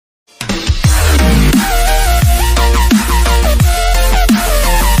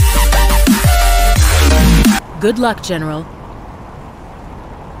Good luck, General.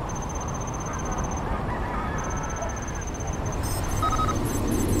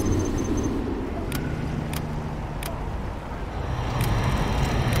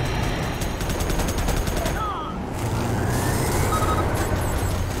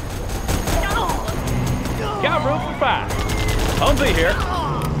 Got room for 5. Humvee here.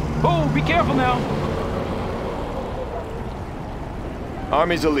 Oh, be careful now.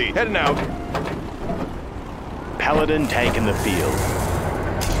 Army's elite. Heading out. Paladin tank in the field.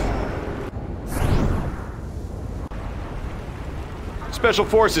 Special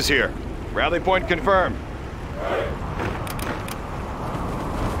forces here. Rally point confirmed.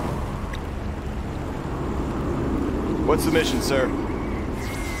 What's the mission, sir?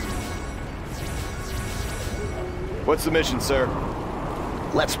 What's the mission, sir?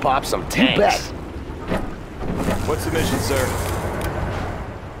 Let's pop some tanks. You bet. What's the mission, sir?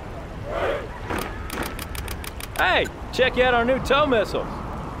 Hey, check out our new tow missiles.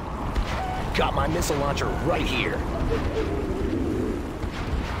 Got my missile launcher right here.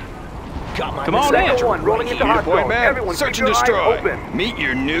 Got my Come on missile in. launcher One rolling right into here. hot Point zone. man, Everyone search keep and your eyes destroy. open. Meet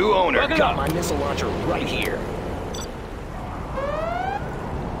your new owner. Got my missile launcher right here.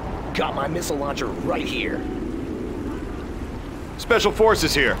 Got my missile launcher right here. Special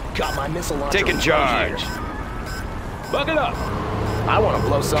forces here. Got my missile launcher Taking right charge. here. Buck it up. I want to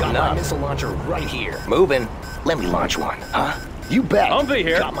blow something up. Got my missile launcher right here. Moving. Let me launch one, huh? You bet. Humvee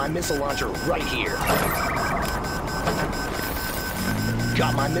here. Got my missile launcher right here.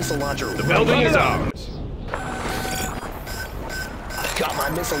 Got my missile launcher right Building here. is ours. Got my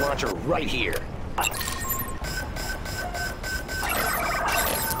missile launcher right here.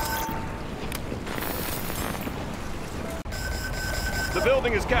 The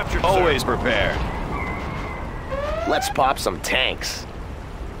building is captured, Always sir. prepared. Let's pop some tanks.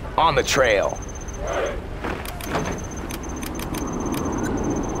 On the trail.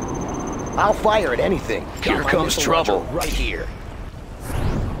 I'll fire at anything. Here comes trouble. Right here.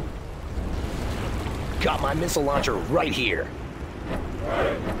 Got my missile launcher right here.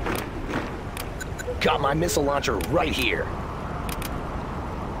 Got my missile launcher right here.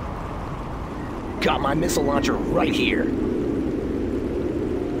 Got my missile launcher right here.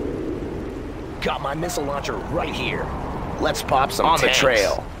 Got my missile launcher right here. Let's pop some tanks. On the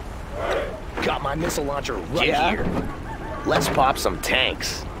trail. Got my missile launcher right here. Let's pop some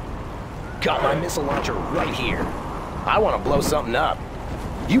tanks. Got my missile launcher right here. I want to blow something up.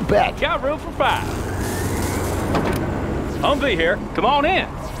 You bet. Got room for 5. Humvee here. Come on in.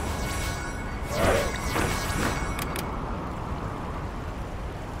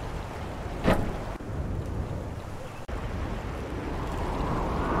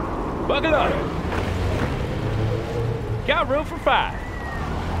 Buck it up. Got room for 5.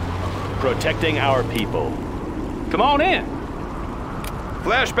 Protecting our people. Come on in.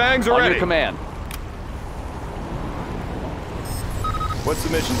 Flashbangs are On ready. your command. What's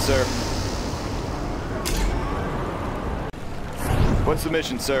the mission, sir? What's the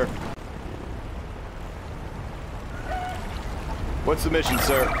mission, sir? What's the mission,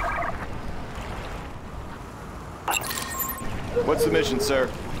 sir? What's the mission, sir?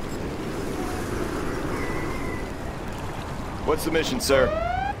 What's the mission, sir?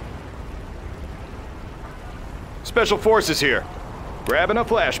 Special forces here. Grabbing a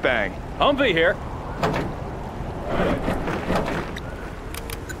flashbang. Humvee here.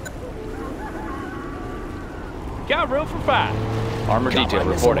 Got room for 5. Armor Got detail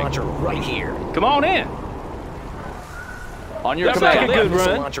my missile reporting. launcher right here. Come on in. On your That's command. like a good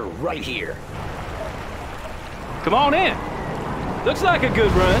Missile run. launcher right here. Come on in. Looks like a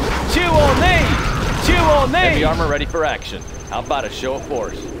good run. Chew on me. Chew on Heavy me. armor ready for action. How about a show of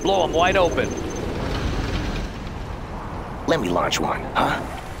force? Blow them wide open. Let me launch one, huh?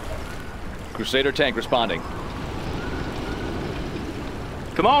 Crusader tank responding.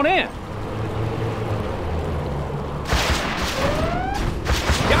 Come on in.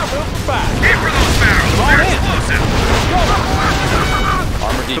 Got room for 5. Aim for those barrels. Come on They're in. explosive.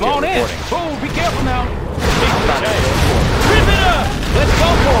 Armor Come detail on in. reporting. Oh, be careful now. About to show of force. Rip it up. Let's go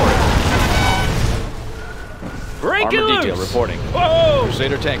for it. Break it Armor loose. detail reporting. Whoa.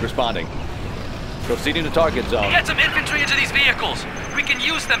 Crusader tank responding. Proceeding to target zone. Get some infantry into these vehicles. We can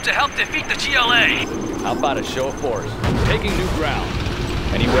use them to help defeat the GLA. How about a show of force? Taking new ground.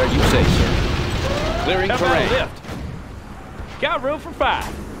 Anywhere you say, sir. Clearing How about a terrain. lift? Got room for 5.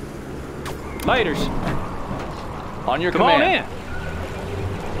 Laters. On your Come command. on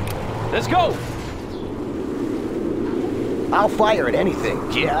in. Let's go. I'll fire at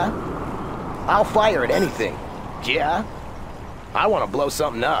anything, yeah? I'll fire at anything, yeah? I want to blow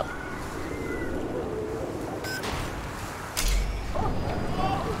something up.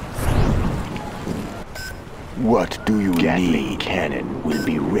 What do you need? Cannon will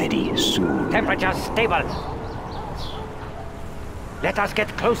be ready soon. Temperature stable. Let us get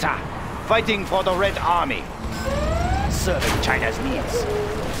closer. Fighting for the Red Army. Serving China's needs.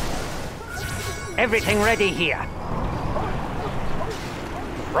 Everything ready here.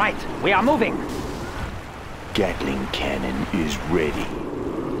 Right, we are moving. Gatling cannon is ready.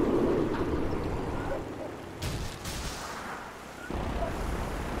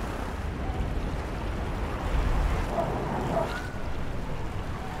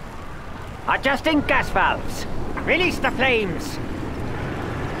 Adjusting gas valves. Release the flames.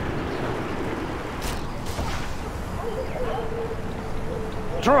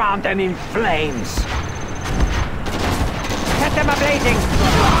 Drown them in flames. Set them ablazing.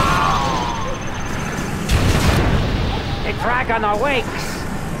 The dragon awakes.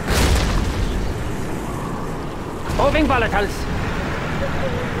 Moving volatiles.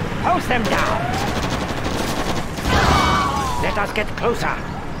 Hose them down. Let us get closer.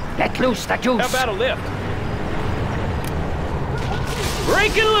 Let loose the juice. How about a lift?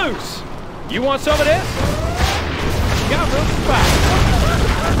 Break it loose! You want some of this? Got room for five.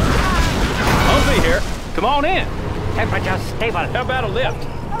 I'll be here. Come on in. Temperature stable. How about a lift?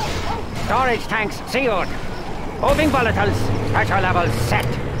 Storage tanks sealed. Moving volatiles. Pressure levels set.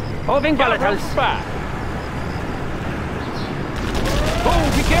 Moving Got room volatiles. for five. Oh,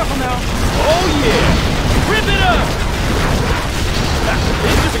 be careful now. Oh, yeah. Rip it up!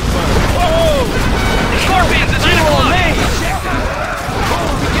 This should be fun. Whoa! Scorpions is in a on me! clutch!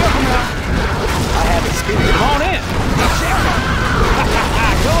 Oh, be careful now. I have experience. Come on in.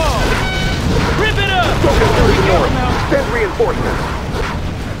 Go on. Rip it up! Focus to Be the careful north. now. Send reinforcements.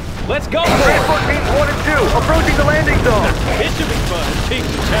 Let's go. Transport teams 1 and 2 approaching the landing zone. It should be fun. Team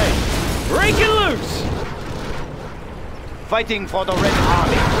to change. Break it loose. Fighting for the Red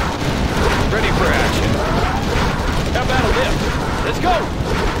Army. Ready for action. How about a lift? Let's go.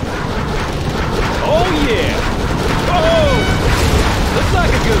 Oh, yeah. Oh! Looks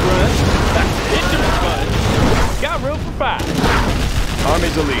like a good run. It should be fun. Got room for five.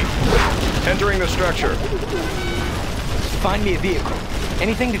 Army's elite. Entering the structure. Find me a vehicle.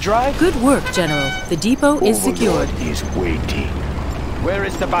 Anything to drive? Good work, General. The depot is secured. Overlord is waiting. Where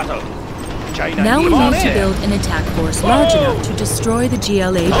is the battle? China Now we Come on need to in. build an attack force large Whoa! enough to destroy the GLA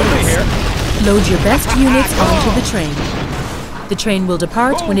I'll be base. here. Load your best units onto the train. The train will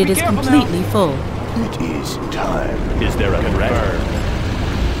depart Whoa, when it be is careful now. completely full. It is time. Is there a threat?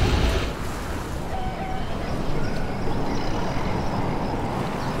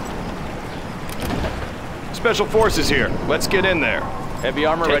 Special forces here. Let's get in there. Heavy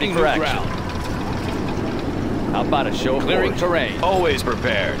armor ready for action. How about a show of clearing terrain? Always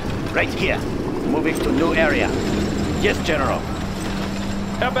prepared. Right here. Moving to new area. Yes, General.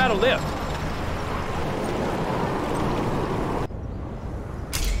 How about a lift?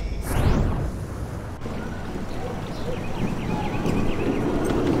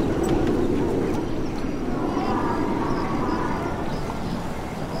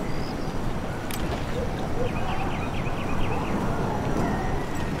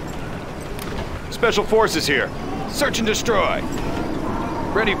 Special forces here. Search and destroy.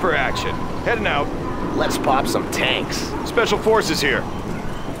 Ready for action. Heading out. Let's pop some tanks. Special forces here.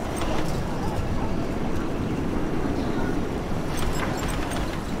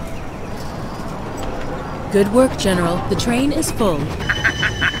 Good work, General. The train is full.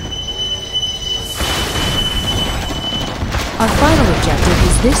 Our final objective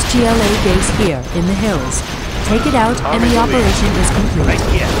is this GLA base here in the hills. Take it out and the operation is complete. Right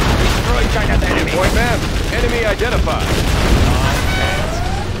here. Destroy China's enemy. Point man. Enemy identified.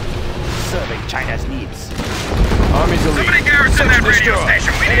 Serving China's needs. Army's elite. Somebody garrison Search that and radio destroy.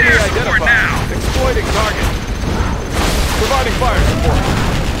 station. We need Enemy air support identified. now. Exploiting target. Providing fire support.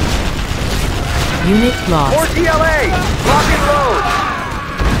 Unit lost. More TLA! Lock and load!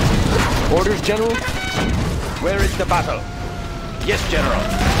 Orders, General? Where is the battle? Yes, General.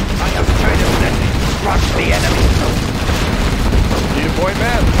 I have China's message. Crush the enemy. Need a point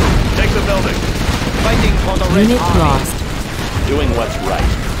man. Take the building. Fighting for the Red Unit Army. lost. Doing what's right.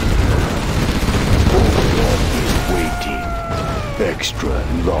 Overlord is waiting. Extra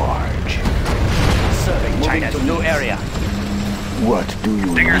large. Serving China's new area. What do you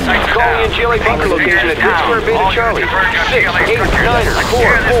Stinger need? sites are down. GLA bunker location at Good Square Beta Charlie. 6, 8, 9, 4,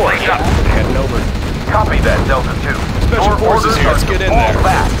 4. Heading over. Copy that, Delta 2. Special forces here. Let's get in there.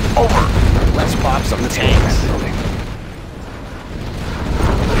 Back. Over. Let's pop some tanks.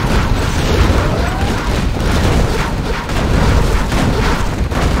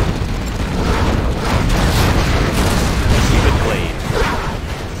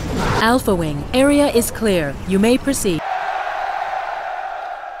 Alpha Wing, area is clear. You may proceed.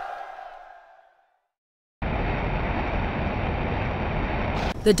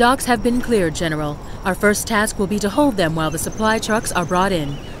 The docks have been cleared, General. Our first task will be to hold them while the supply trucks are brought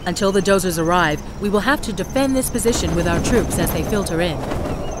in. Until the dozers arrive, we will have to defend this position with our troops as they filter in.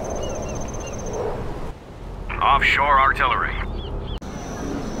 Offshore artillery.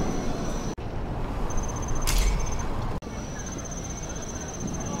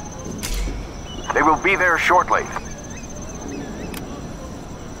 They will be there shortly.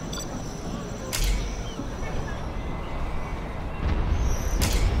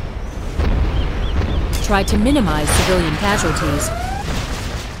 Try to minimize civilian casualties.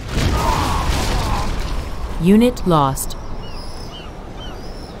 Unit lost.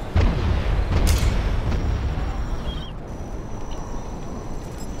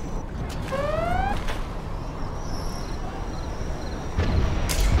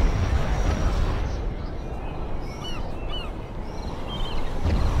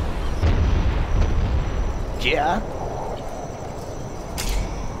 Yeah?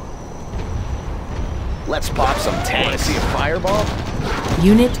 Let's pop some tanks. Want to see a fireball?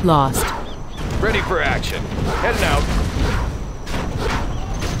 Unit lost. Ready for action. Heading out.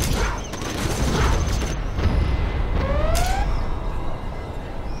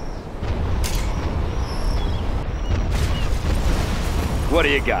 What do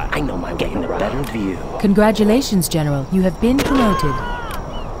you got? I know my way in a better view. Congratulations, General. You have been promoted.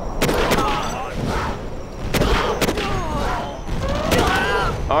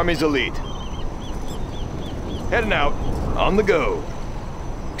 Army's elite. Heading out. On the go.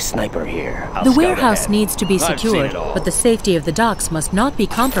 Sniper here. The warehouse needs to be I've seen secured, it all. but the safety of the docks must not be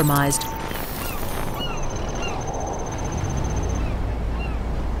compromised.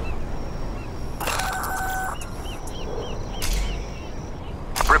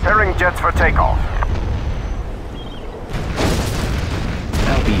 Preparing jets for takeoff.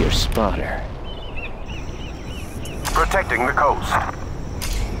 I'll be your spotter. Protecting the coast.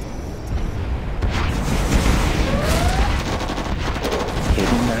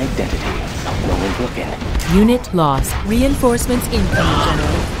 Hidden identity. No one's looking. Unit lost. Reinforcements incoming,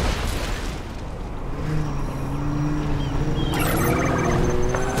 General.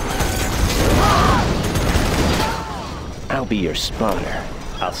 I'll be your spotter.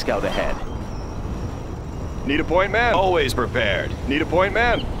 I'll scout ahead. Need a point man? Always prepared. Need a point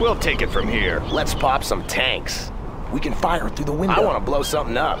man? We'll take it from here. Let's pop some tanks. We can fire through the window. I want to blow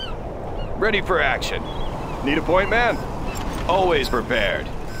something up. Ready for action. Need a point man? Always prepared.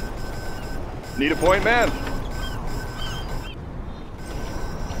 Need a point man?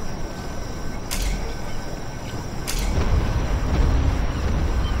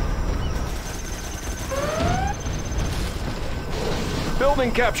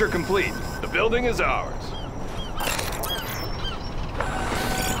 Building capture complete. The building is ours.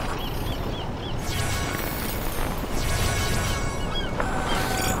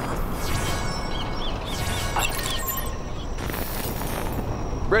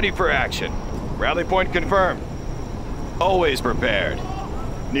 Ready for action. Rally point confirmed. Always prepared.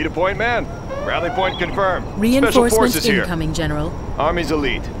 Need a point man? Rally point confirmed. Special Reinforcements forces here. incoming, General. Army's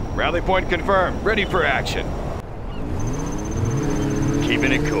elite. Rally point confirmed. Ready for action.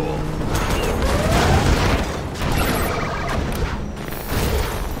 Keeping it cool.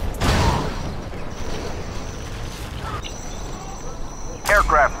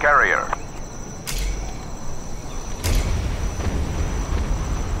 Aircraft carrier.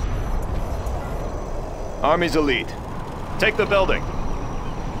 Army's elite. Take the building.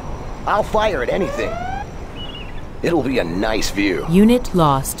 I'll fire at anything. It'll be a nice view. Unit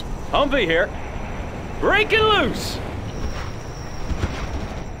lost. Humvee here. Breaking loose.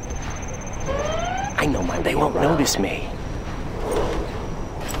 I know my way. They won't notice me.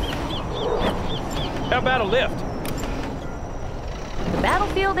 How about a lift? The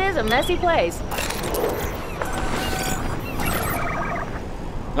battlefield is a messy place.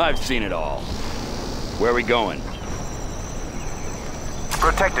 I've seen it all. Where are we going?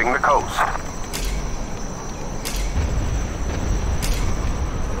 Protecting the coast.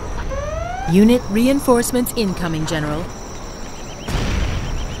 Unit reinforcements incoming, General.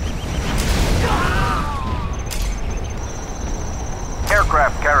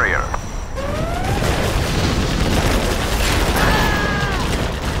 Aircraft carrier.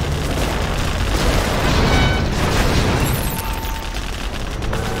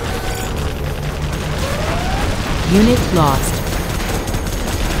 Unit lost.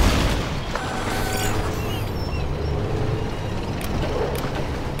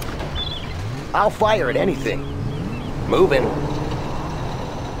 I'll fire at anything. Moving.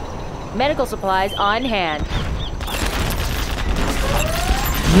 Medical supplies on hand.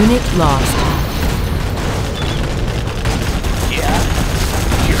 Unit lost. Yeah.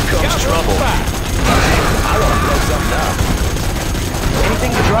 Here comes trouble. I want to blow something up.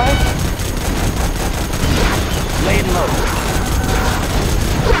 Anything to drive? Laying low.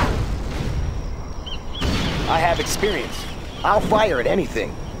 I have experience. I'll fire at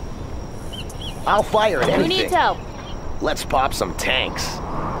anything. I'll fire at anything. Who needs help? Let's pop some tanks.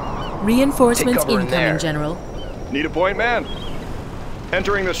 Reinforcements Take cover in incoming, there. General. Need a point man?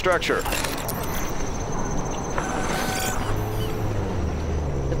 Entering the structure.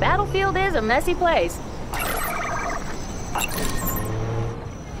 The battlefield is a messy place.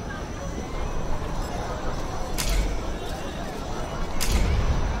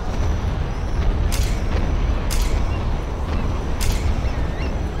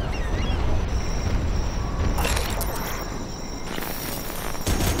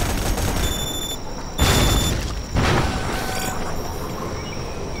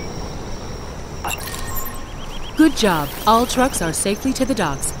 Good job. All trucks are safely to the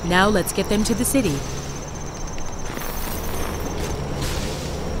docks. Now let's get them to the city.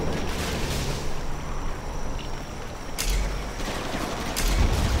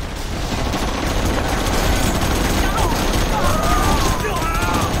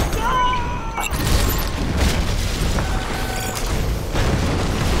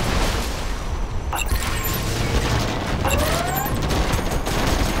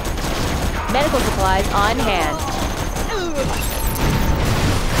 Medical supplies on hand.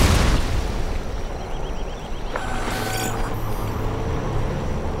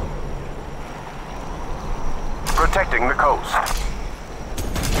 Protecting the coast.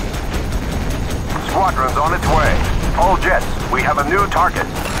 Squadron's on its way. All jets, we have a new target.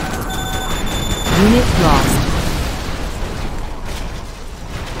 Unit lost.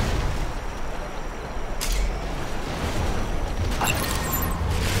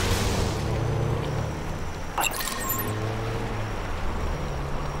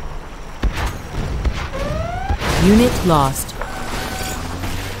 Unit lost.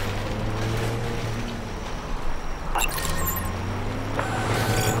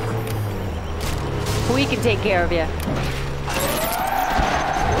 We can take care of you.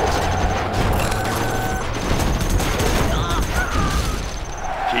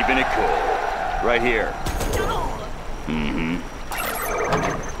 Keeping it cool. Right here.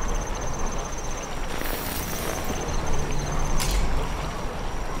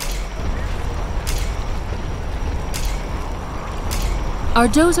 Our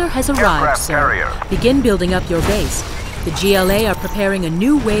dozer has arrived, Aircraft sir. carrier. Begin building up your base. The GLA are preparing a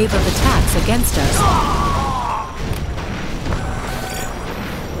new wave of attacks against us.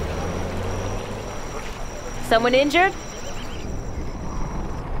 Someone injured?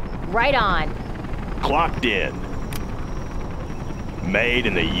 Right on. Clocked in. Made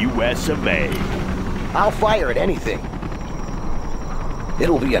in the US of A. I'll fire at anything.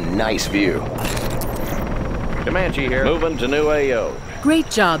 It'll be a nice view. Comanche here. Moving to new AO.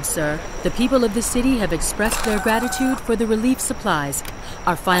 Great job, sir. The people of the city have expressed their gratitude for the relief supplies.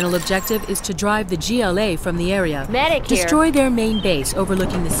 Our final objective is to drive the GLA from the area. Medic here. Destroy their main base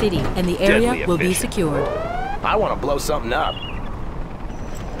overlooking the city, and the area Deadly will be efficient. secured. I want to blow something up.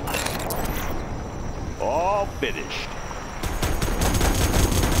 All finished.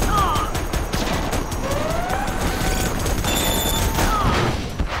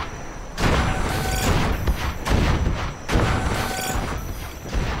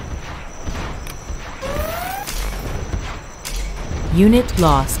 Unit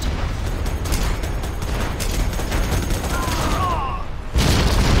lost.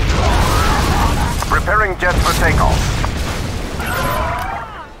 Preparing jets for takeoff.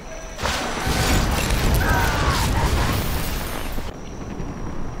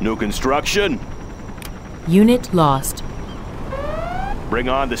 New construction. Unit lost. Bring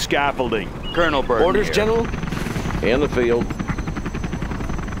on the scaffolding. Colonel Burton Orders, here. General? In the field.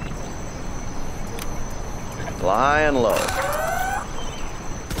 Flying low.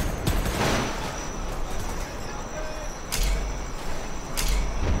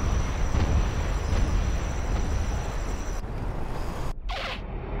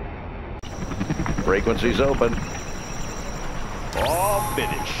 Frequency's open. All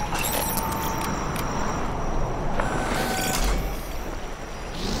finished.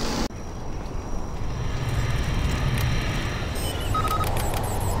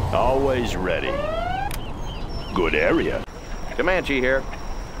 Always ready. Good area. Comanche here.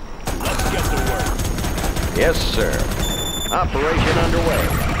 Let's get to work. Yes, sir. Operation underway.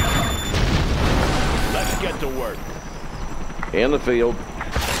 Let's get to work. In the field.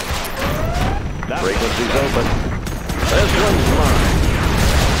 Frequency's open. This one's mine.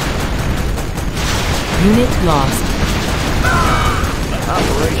 Unit lost.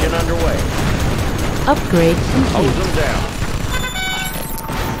 Operation underway. Upgrade Hose complete. them down.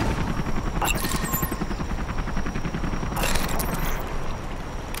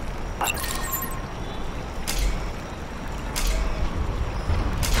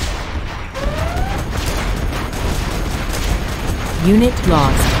 Unit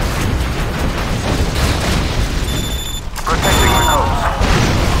lost. Protecting the coast.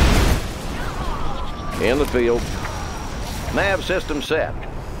 In the field. Nav system set.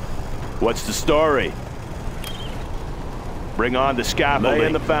 What's the story? Bring on the scaffolding. Lay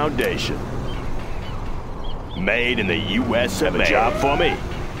in the foundation. Made in the U.S. Have a job for me.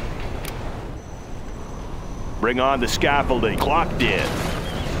 Bring on the scaffolding. Clocked in.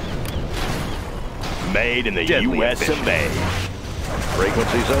 Made in the U.S. of A.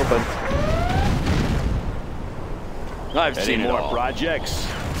 Frequency's open. I've seen more projects.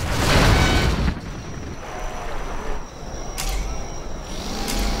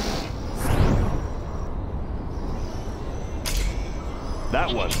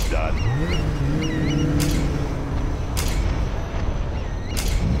 That one's done.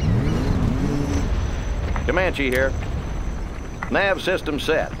 Comanche here. Nav system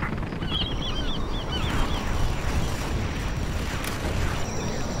set.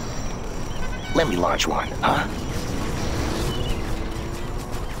 Let me launch one, huh?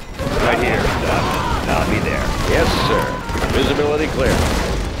 Right here. I'll be there. Yes, sir. Visibility clear.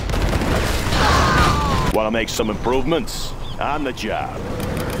 Want to make some improvements? On the job.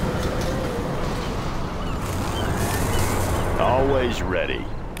 Always ready.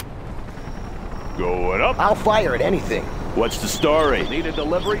 Going up. I'll fire at anything. What's the story? Need a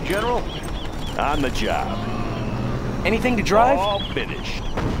delivery, General? On the job. Anything to drive? All finished.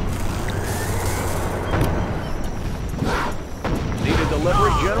 Need a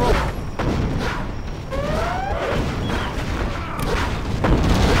delivery, General?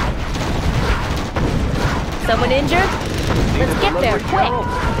 Someone injured? Let's get there, quick!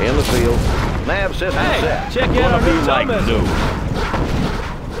 In the field. Nav system set. Check in on Be the like summit. new.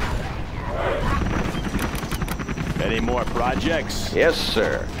 Any more projects? Yes,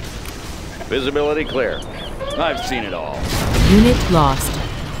 sir. Visibility clear. I've seen it all. Unit lost.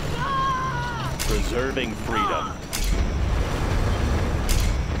 Preserving freedom.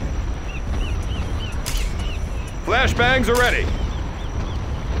 Flashbangs are ready.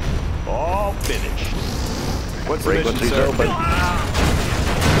 All finished. What's the mission, Frequency's sir? open.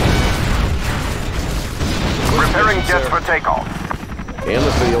 Preparing jets for takeoff. In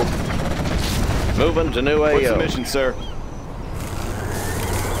the field. Moving to new AO. What's the mission, sir?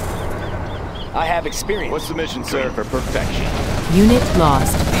 I have experience. What's the mission, sir? For perfection. Unit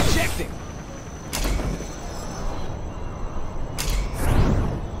lost. Ejecting.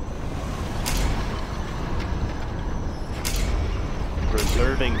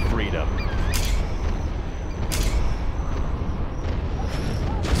 Preserving freedom.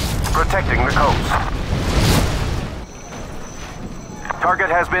 Protecting the coast. Target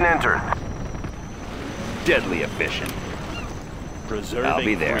has been entered. Deadly efficient. Preserving I'll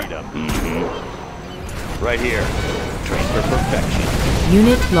be there. freedom. Right here. Trained for perfection.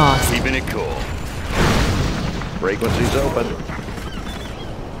 Unit lost. Keeping it cool. Frequency's open.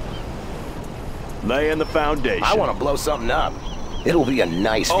 Lay in the foundation. I want to blow something up. It'll be a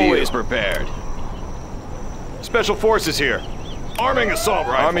nice view. Always prepared. Special forces here. Arming assault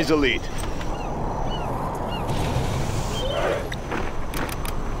rifle. Army's elite.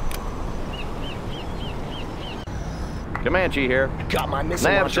 Comanche here. Got my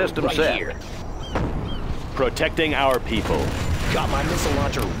missile Nav launcher system right set. here. Protecting our people. Got my missile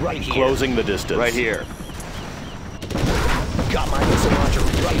launcher right here. Closing the distance. Right here. Got my missile launcher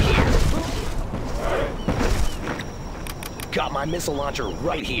right here. Got my missile launcher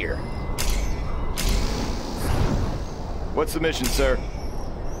right here. What's the mission, sir?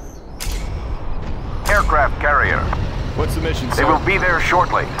 Aircraft carrier. What's the mission, They sir? will be there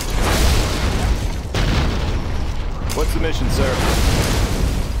shortly. What's the mission, sir?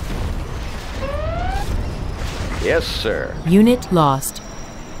 Yes, sir. Unit lost.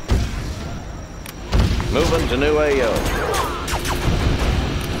 Moving to new AO.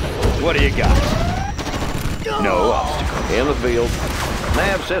 What do you got? No obstacle. In the field.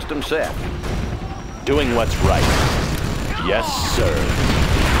 Nav system set. Doing what's right. Yes, sir.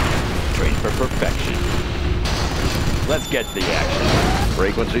 Trained for perfection. Let's get the action.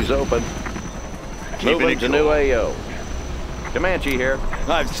 Frequency's open. Keeping Moving it to cool. new AO. Comanche here.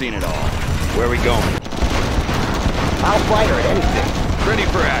 I've seen it all. Where are we going? I'll fire at anything. Ready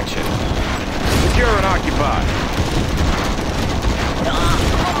for action. Secure and occupied.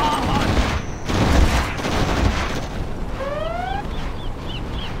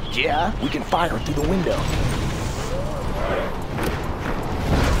 Yeah, we can fire through the window.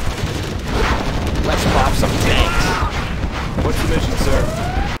 Let's pop some tanks. What's the mission,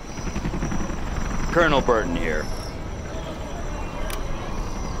 sir? Colonel Burton here.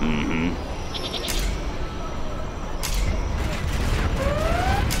 Mm-hmm.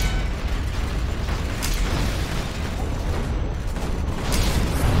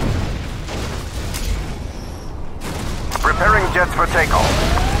 Preparing jets for takeoff.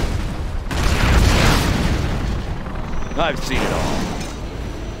 I've seen it all.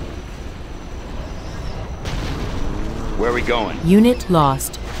 Where are we going? Unit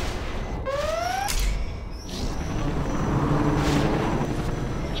lost.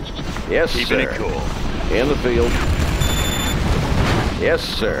 Yes, Keeping sir. it cool. In the field. Yes,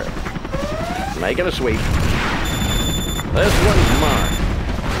 sir. Making a sweep. This one's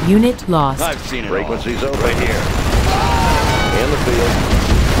mine. Unit lost. I've seen it Frequencies all. open. Right here. In the field.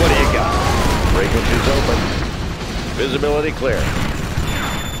 What do you got? Frequencies open. Visibility clear.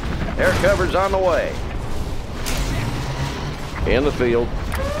 Air cover's on the way. In the field.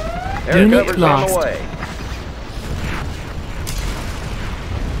 Air Unit cover's on lost. the way.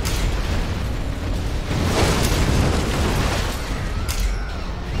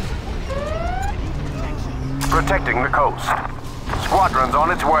 Protecting the coast. Squadron's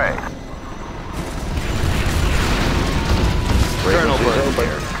on its way. Colonel Frequencies Burton open.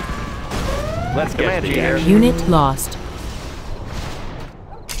 here. Let's get you here. Unit lost.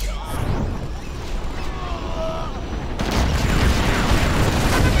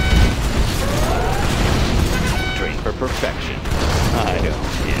 Trained for perfection. I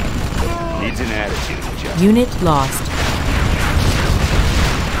don't. Yeah. Needs an attitude adjustment. Unit lost.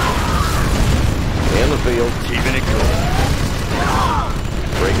 In the field. Keeping it cool.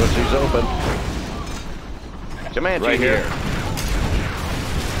 Frequencies open. Comanche right here.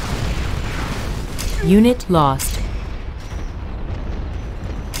 Unit lost.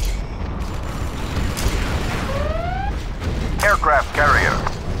 Aircraft carrier.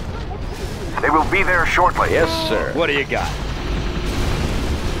 They will be there shortly. Yes, sir. What do you got?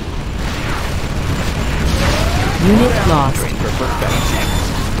 Unit lost. Trained for perfection.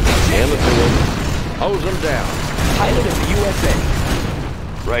 In the field. Hose them down. Pilot of the USA.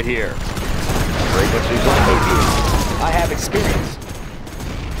 Right here. Frequencies open. I have experience.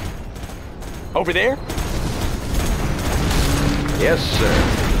 Over there? Yes,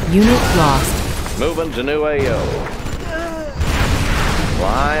 sir. Unit lost. Moving to new AO.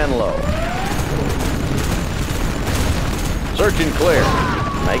 Flying low. Search and clear.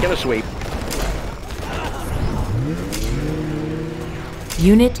 Making a sweep.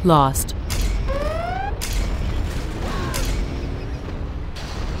 Unit lost.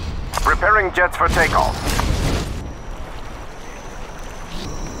 Preparing jets for takeoff.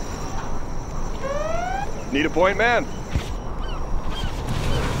 Need a point, man?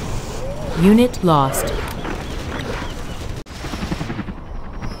 Unit lost.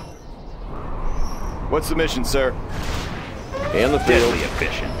 What's the mission, sir? In the field. Deadly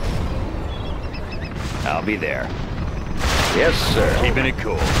efficient. I'll be there. Yes, sir. Keeping it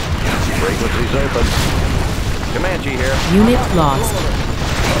cool. Frequencies open. Comanche here. Unit lost.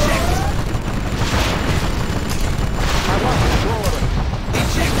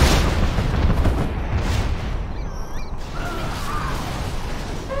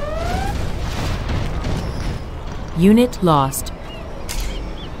 Unit lost.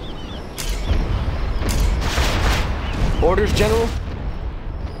 Orders, General?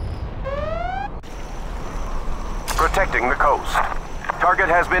 Protecting the coast. Target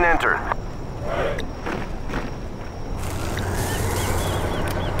has been entered.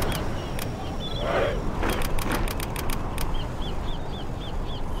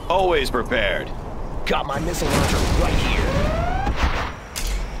 Always prepared. Got my missile launcher right here.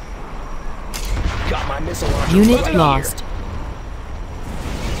 Got my missile launcher Unit right lost. here.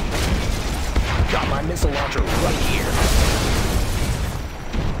 Got my missile launcher right here.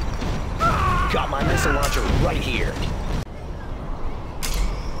 Got my missile launcher right here.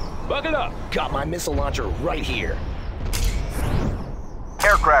 Buckle up. Got my missile launcher right here.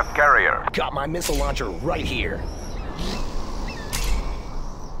 Aircraft carrier. Got my missile launcher right here.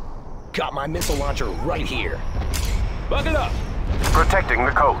 Got my missile launcher right here. Buckle up. Protecting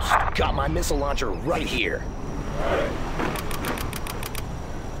the coast. Got my missile launcher right here.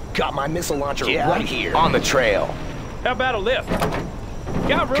 Got my missile launcher right here. On the trail. How about a lift?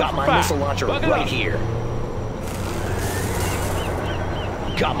 Got room Got for my five. missile launcher Buckle right up. here.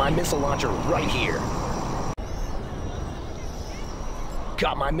 Got my missile launcher right here.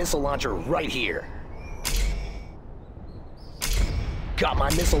 Got my missile launcher right here. Got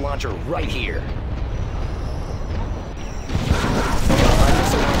my missile launcher right here. Got my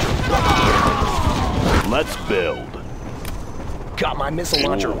missile launcher right here. Let's build. Got my missile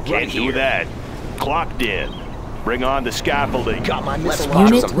launcher right Can't here. do that. Clocked in. Bring on the scaffolding. Got my missile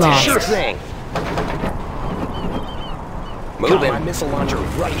launcher. Unit lost. Sure thing. Got my missile launcher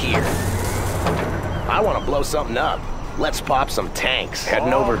right here. I want to blow something up. Let's pop some tanks.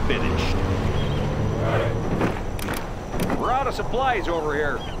 Heading over. Finished. We're out of supplies over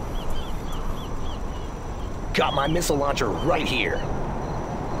here. Got my missile launcher right here.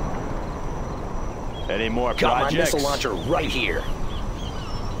 Any more Got projects? my missile launcher right here.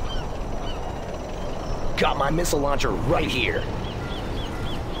 Got my missile launcher right here.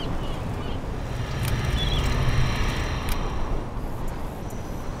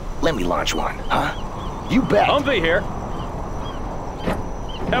 Let me launch one, huh? You bet. Humvee here.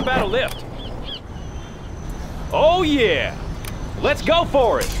 How about a lift? Oh yeah! Let's go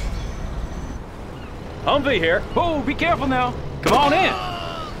for it! Humvee here. Oh, be careful now. Come on in.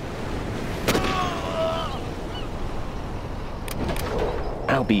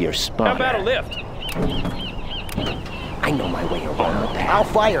 I'll be your How spotter. about a lift? I know my way around the path. I'll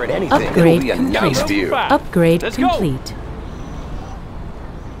fire at anything. Upgrade It'll be a nice complete. view. Upgrade Let's go. complete.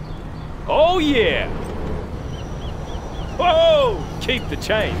 Oh yeah! Whoa! Keep the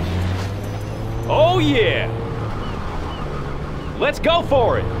change. Oh yeah! Let's go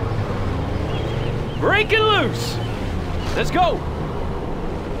for it! Break it loose! Let's go!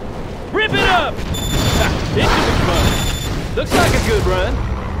 Rip it up! It should be fun. Looks like a good run.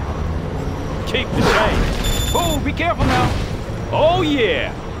 Keep the change. Oh, be careful now. Oh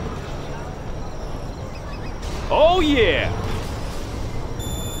yeah! Oh yeah!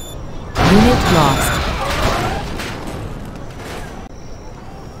 Unit lost.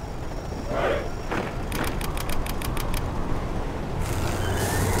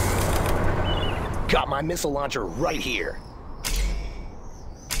 Got my missile launcher right here.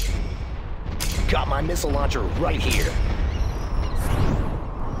 Got my missile launcher right here.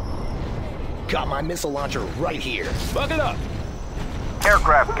 Got my missile launcher right here. Buck it up.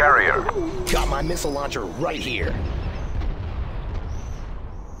 Aircraft carrier. Got my missile launcher right here.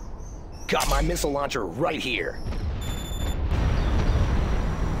 Got my missile launcher right here.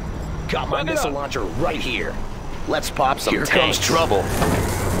 Got my Buck it missile up. launcher right here. Let's pop some Here tanks. comes trouble.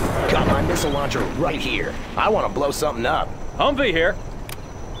 Got my missile launcher right here. I want to blow something up. Humvee here.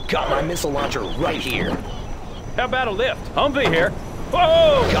 Got my missile launcher right here. How about a lift? Humvee here.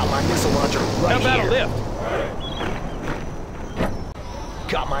 Whoa! Got my missile launcher right How about here. a lift?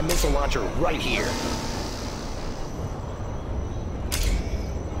 Got my missile launcher right here.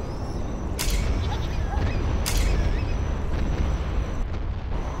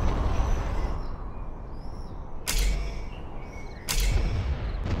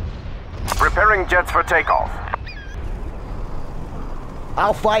 Preparing jets for takeoff.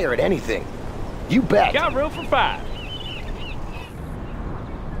 I'll fire at anything. You bet. Got room for 5.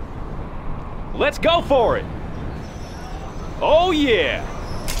 Let's go for it. Oh yeah.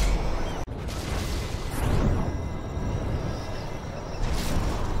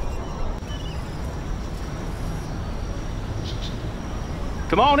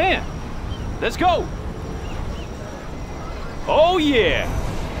 Come on in. Let's go. Oh yeah.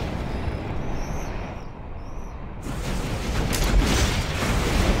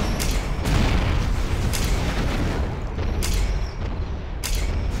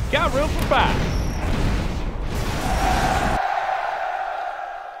 Got room for 5.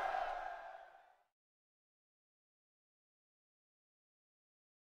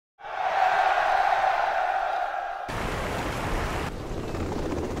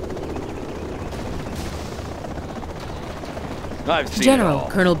 I've seen it General, all.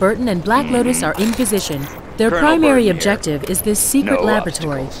 Colonel Burton and Black Lotus are in position. Their Colonel primary Burton here. objective is this secret No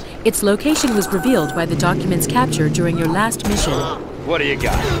laboratory. obstacles. Its location was revealed by the documents captured during your last mission. What do you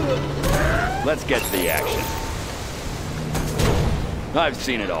got? Let's get to the action. I've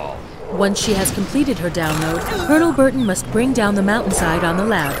seen it all. Once she has completed her download, Colonel Burton must bring down the mountainside on the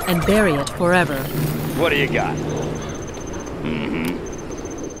lab and bury it forever. What do you got?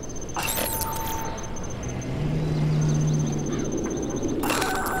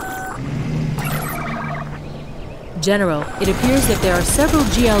 General, it appears that there are several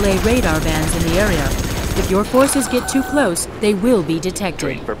GLA radar vans in the area. If your forces get too close, they will be detected.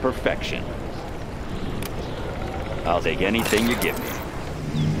 Straight for perfection. I'll take anything you give me.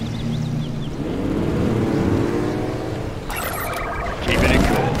 Keeping it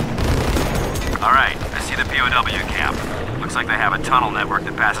cool. All right, I see the POW camp. Looks like they have a tunnel network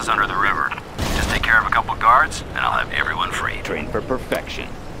that passes under the river. Just take care of a couple guards, and I'll have everyone free. Train for perfection.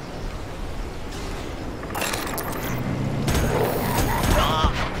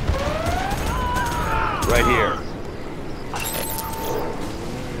 Right here.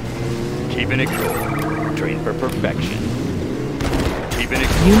 Keeping it cool. Train for perfection. Keeping it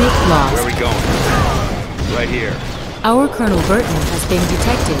cool. Unit lost. Where are we going? Right here. Our Colonel Burton has been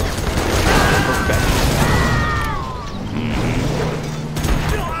detected. Perfection.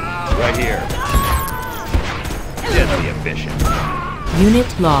 Right here. Deadly efficient.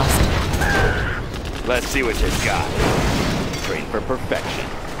 Unit lost. Let's see what you've got. Train for perfection.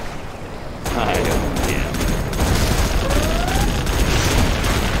 I don't care.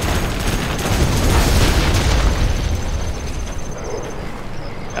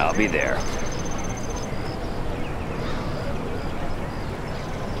 I'll be there.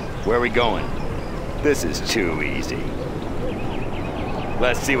 Where are we going? This is too easy.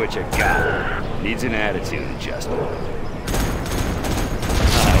 Let's see what you got. Needs an attitude adjustment.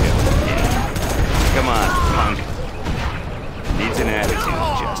 I don't care. Come on, punk. Needs an attitude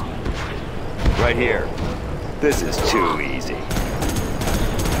adjustment. Right here. This is too easy.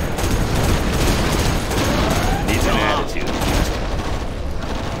 Needs an attitude adjustment.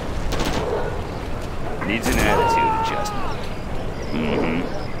 Needs an attitude adjustment. Mm-hmm.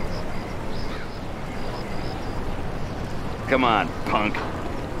 Come on, punk.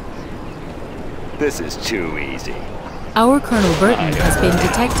 This is too easy. Our Colonel Burton has been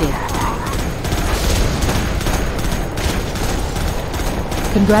detected.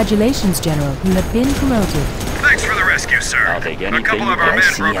 Congratulations, General. You have been promoted. Thanks for the rescue, sir. I'll take anything. A couple of our I men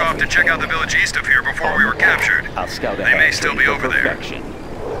see broke off to check out the everything. village east of here before we were captured. I'll scout They ahead. may still be Train for over there. perfection.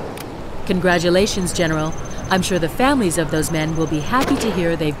 Congratulations, General. I'm sure the families of those men will be happy to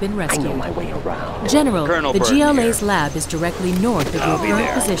hear they've been I know rescued. my way around. General, Colonel the Burton GLA's here. lab is directly north of your I'll be current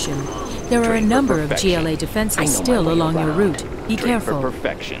there. position. There are a Train for number of perfection. GLA I defenses know my still way along your around. route. Be Train for careful.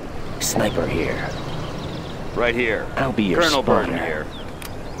 perfection. Sniper here. Right here. I'll be your Colonel Burton spotter. here.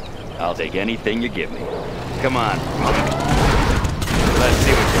 I'll take anything you give me. Come on, punk. Let's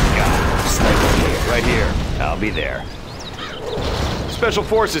see what you've got. Sniper here. Right here. I'll be there. Special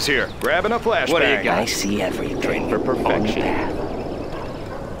forces here. Grabbing a flashbang. What do you got? I see everything. Train for On the perfection. path.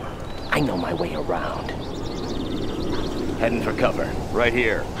 I know my way around. Heading for cover. Right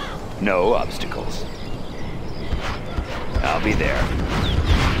here. No obstacles. I'll be there.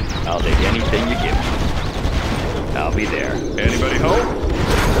 I'll take anything you give me. I'll be there. Anybody home?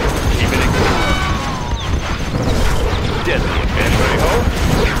 Keeping it cool. Deadly. Anybody home?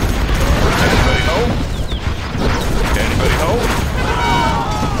 Anybody home? Anybody home?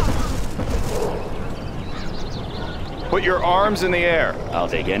 Put your arms in the air. I'll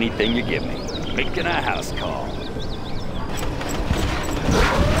take anything you give me. Making a house call.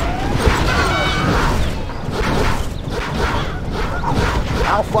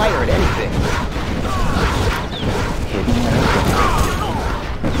 I'll fire at anything. Hidden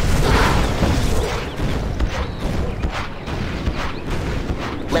identity.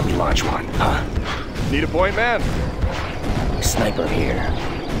 Let me launch one. Need a point man? Sniper here.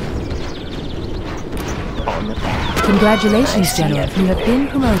 On the path. Congratulations, General. You have been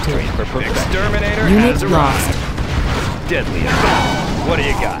promoted. For perfection. Exterminator Unit has lost. arrived. Deadly efficient. What do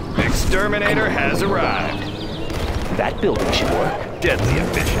you got? Exterminator has arrived. That building should work. Deadly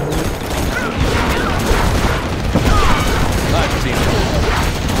efficient. I've seen it all.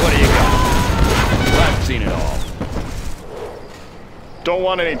 What do you got? I've seen it all. Don't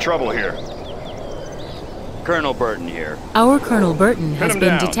want any trouble here. Colonel Burton here. Our Colonel Burton has him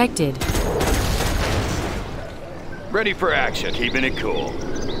been down. detected. Ready for action. Keeping it cool.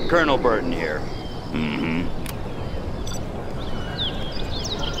 Colonel Burton here. Mm-hmm.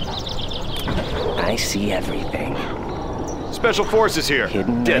 I see everything. Special forces here.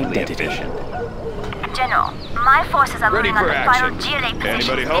 Hidden Deadly identity. efficient. General, my forces are Ready moving on for the final action. GLA position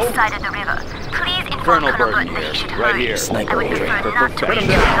Anybody home? this side of the river. Please inform Colonel Colonel Burton Burton that he here. should Right hurry. here. I Sniper would here. prefer For not to perfection.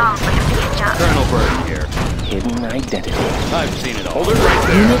 wait too long for him to catch up. Colonel Burton here. Hidden identity. I've seen it all. Hold it right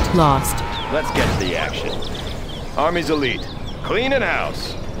there. Unit lost. Let's get to the action. Army's elite. Cleaning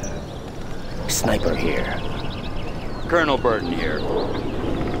house. Sniper here. Colonel Burton here.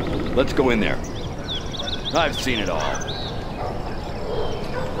 Let's go in there. I've seen it all.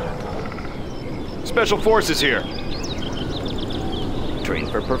 Special forces here. Train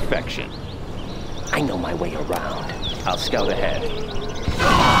for perfection. I know my way around. I'll scout ahead.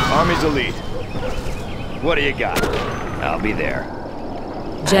 Army's elite. What do you got? I'll be there.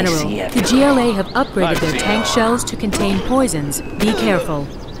 General, see the everything. GLA have upgraded I've their seen tank it. shells to contain poisons. Be careful.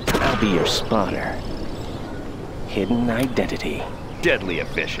 I'll be your spotter. Hidden identity. Deadly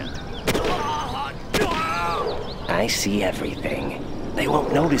efficient. I see everything. They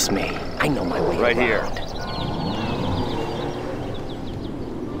won't notice me. I know my way Right around.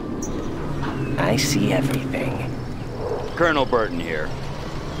 I see everything. Colonel Burton here.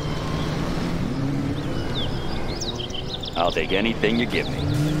 I'll take anything you give me.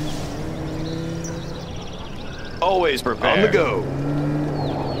 Always prepared. On the go.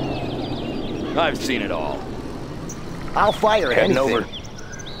 I've seen it all. I'll fire Heading anything. over.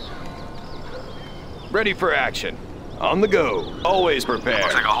 Ready for action. On the go. Always prepared.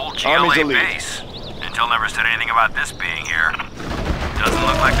 Looks like a whole Army's GLA elite. base. Intel never said anything about this being here. Doesn't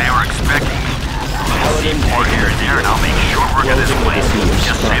look like they were expecting me. We'll see more here and there, and I'll make short work of this place.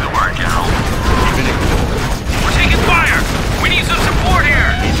 Just say the word, General. We're taking fire! We need some support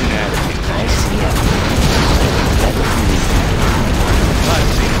here! I see everything.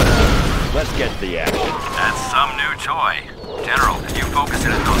 Let's get to the action. That's some new toy. General, if you focus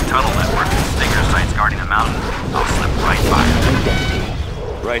it at those tunnel networks and stinger sites guarding the mountain, I'll slip right by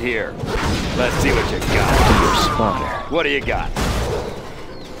them. Right here. Let's see what you got. Your spotter. What do you got?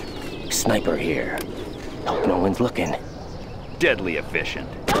 Sniper here. Hope no one's looking. Deadly efficient.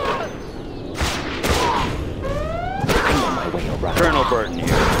 I know my way around. Colonel Burton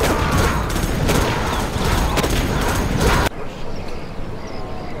here.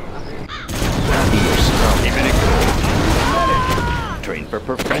 Keeping it cool. Train for I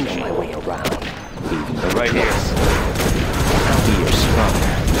perfection. know my way around. Leaving the Right here. I'll be your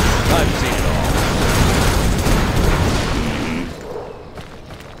spotter. I've seen it all.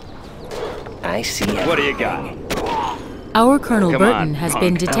 I see everything. What do you got? Our Colonel Come Burton on, has punk.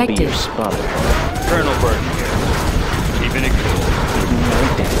 been I'll be detected. your spotter. Colonel Burton here. Keeping it cool. Hidden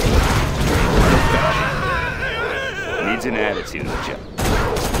identity. Needs an attitude check.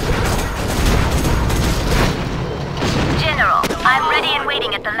 General, I'm ready and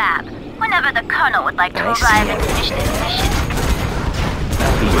waiting at the lab. Whenever the Colonel would like to I see arrive and finish this mission.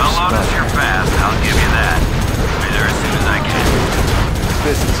 I'll be your Well, Lotus, spotter. you're fast. I'll give you that. Be there as soon as I can.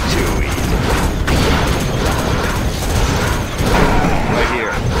 This is too easy. Right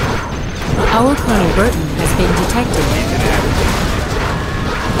here. Our Colonel Burton has been detected. Needs an attitude.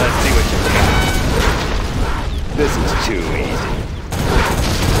 Let's see what you got. This is too easy.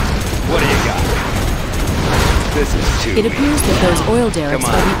 What do you got? This is too It appears that those oil derricks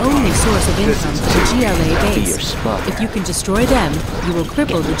Come on. are the only source of This income is for the too GLA I'll be your base. spotter. If you can destroy them, you will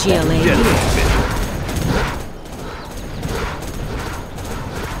cripple the GLA Deadly here. efficient.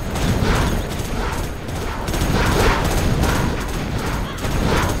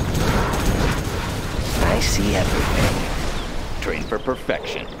 I see everything. Train for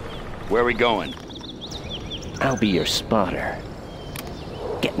perfection. Where are we going? I'll be your spotter.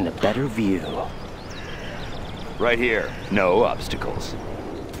 Getting a better view. Right here. No obstacles.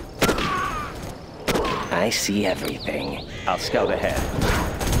 I see everything. I'll scout ahead.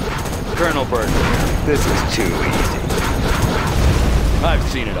 Colonel Burton here. This is too easy. I've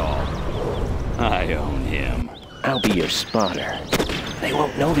seen it all. I own him. I'll be your spotter. They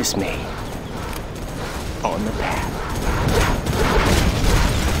won't notice me. On the path.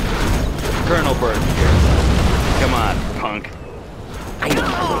 Colonel Burton here. Come on, punk. I know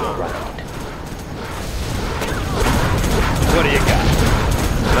my way around. What do you got?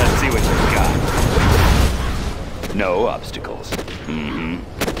 Let's see what you got. No obstacles.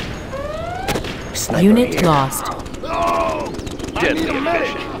 Sniper Unit here. lost. Oh, deadly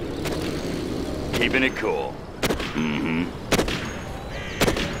efficient. Keeping it cool.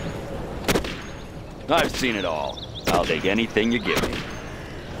 I've seen it all. I'll take anything you give me.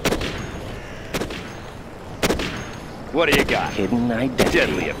 What do you got? Hidden identity.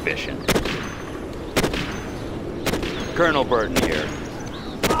 Deadly efficient. Colonel Burton here.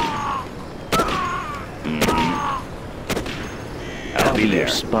 I'll be there. your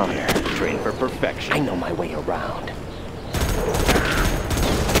spotter. Train for perfection. I know my way around.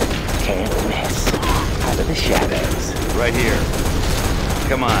 Can't miss. Out of the shadows. Right here.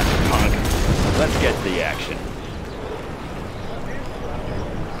 Come on, punk. Let's get to the action.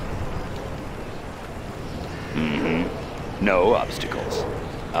 No obstacles.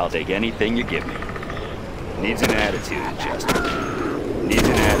 I'll take anything you give me. Needs an attitude adjustment. Needs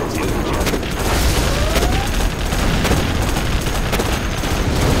an attitude adjustment.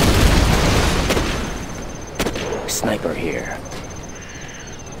 Sniper here.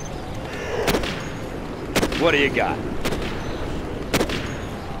 What do you got?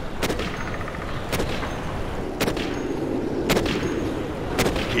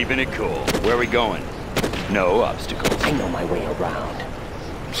 Keeping it cool. Where are we going? No obstacles. I know my way around.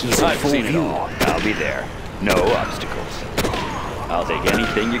 He's in I've full seen it view. all. I'll be there. No obstacles. I'll take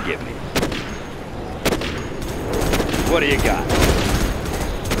anything you give me. What do you got?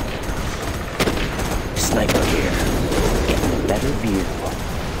 Sniper here. Getting a better view.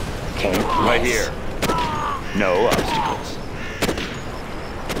 Can't Right miss. here. No obstacles.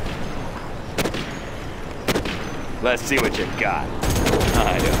 Let's see what you got.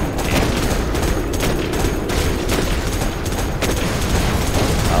 I don't care.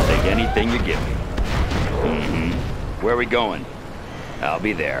 I'll take anything you give me. Where are we going? I'll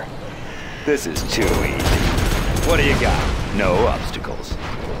be there. This is too easy. What do you got? No obstacles.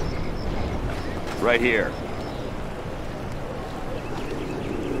 Right here.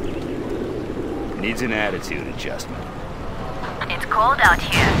 Needs an attitude adjustment. It's cold out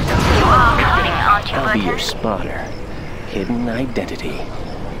here. You all coming, aren't you, I'll be your Burton? spotter. Hidden identity.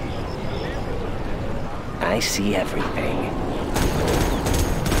 I see everything.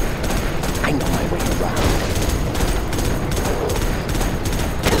 I know my way around.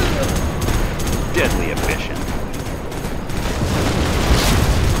 Deadly efficient.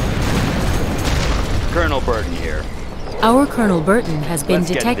 Colonel Burton here. Our Colonel Burton has been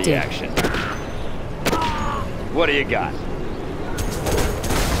Let's detected. get to the action. What do you got?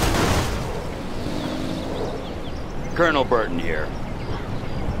 Colonel Burton here.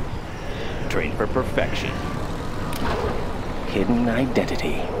 Trained for perfection. Hidden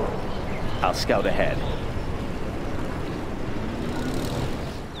identity. I'll scout ahead.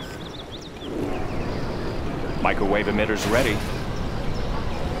 Microwave emitters ready.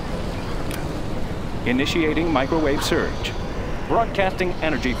 Initiating microwave surge. Broadcasting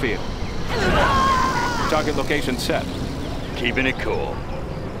energy field. Target location set. Keeping it cool.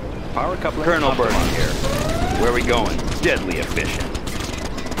 Power coupling. Colonel Burton optimized. here. Where are we going? Deadly efficient.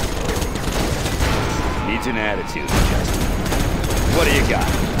 Needs an attitude adjustment. What do you got?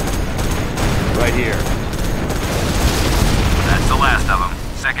 Right here. That's the last of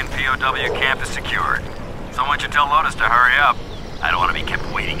them. Second POW camp is secured. Someone should tell Lotus to hurry up. I don't want to be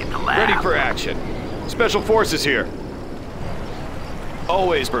kept waiting at the lab. Ready for action. Special Forces here.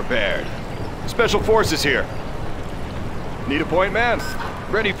 Always prepared. Special Forces here. Need a point man?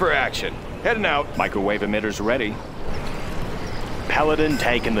 Ready for action. Heading out. Microwave emitters ready. Paladin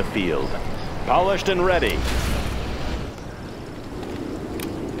tank in the field. Polished and ready.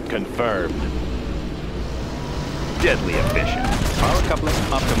 Confirmed. Deadly efficient. Power coupling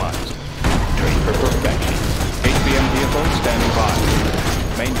optimized. Trained for perfection. HBM vehicle standing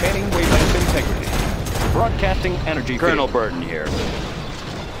by. Maintaining wavelength integrity. Broadcasting energy Colonel field. Burton here.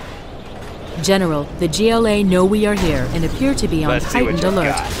 General, the GLA know we are here and appear to be on Let's see what heightened you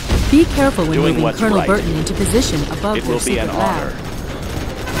alert. got. Be careful when Doing moving what's Colonel right. Burton into position above It their will be an secret lab. honor.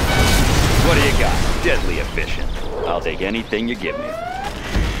 What do you got? Deadly efficient. I'll take anything you give me.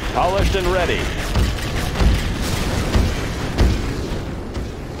 Polished and ready.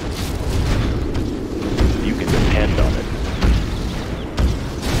 You can depend on it.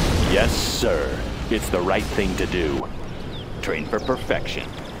 Yes, sir. It's the right thing to do. Trained for perfection.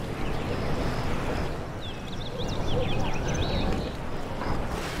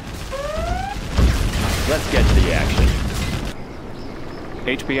 Let's get to the action.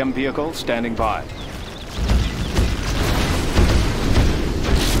 HBM vehicle standing by.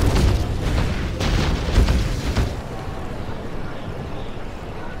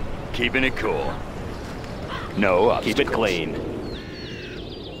 Keeping it cool. No obstacles. Keep it clean.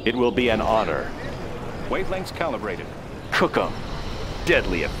 It will be an honor. Wavelengths calibrated. Cook 'em.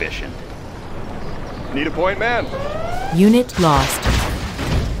 Deadly efficient. Need a point man? Unit lost.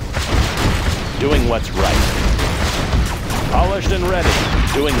 Doing what's right. Polished and ready.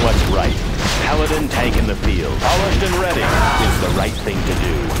 Doing what's right. Paladin tank in the field. Polished and ready. It's the right thing to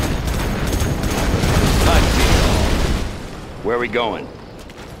do. I've seen it all. Where are we going?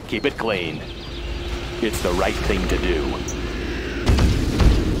 Keep it clean. It's the right thing to do.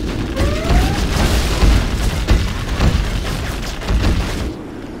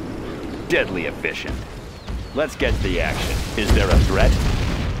 Deadly efficient. Let's get to the action. Is there a threat?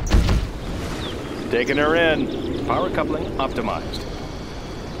 Taking her in. Power coupling optimized.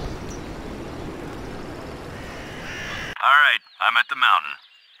 All right, I'm at the mountain.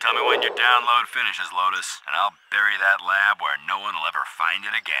 Tell me when your download finishes, Lotus, and I'll bury that lab where no one will ever find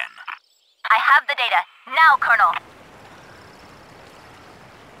it again. I have the data. Now, Colonel.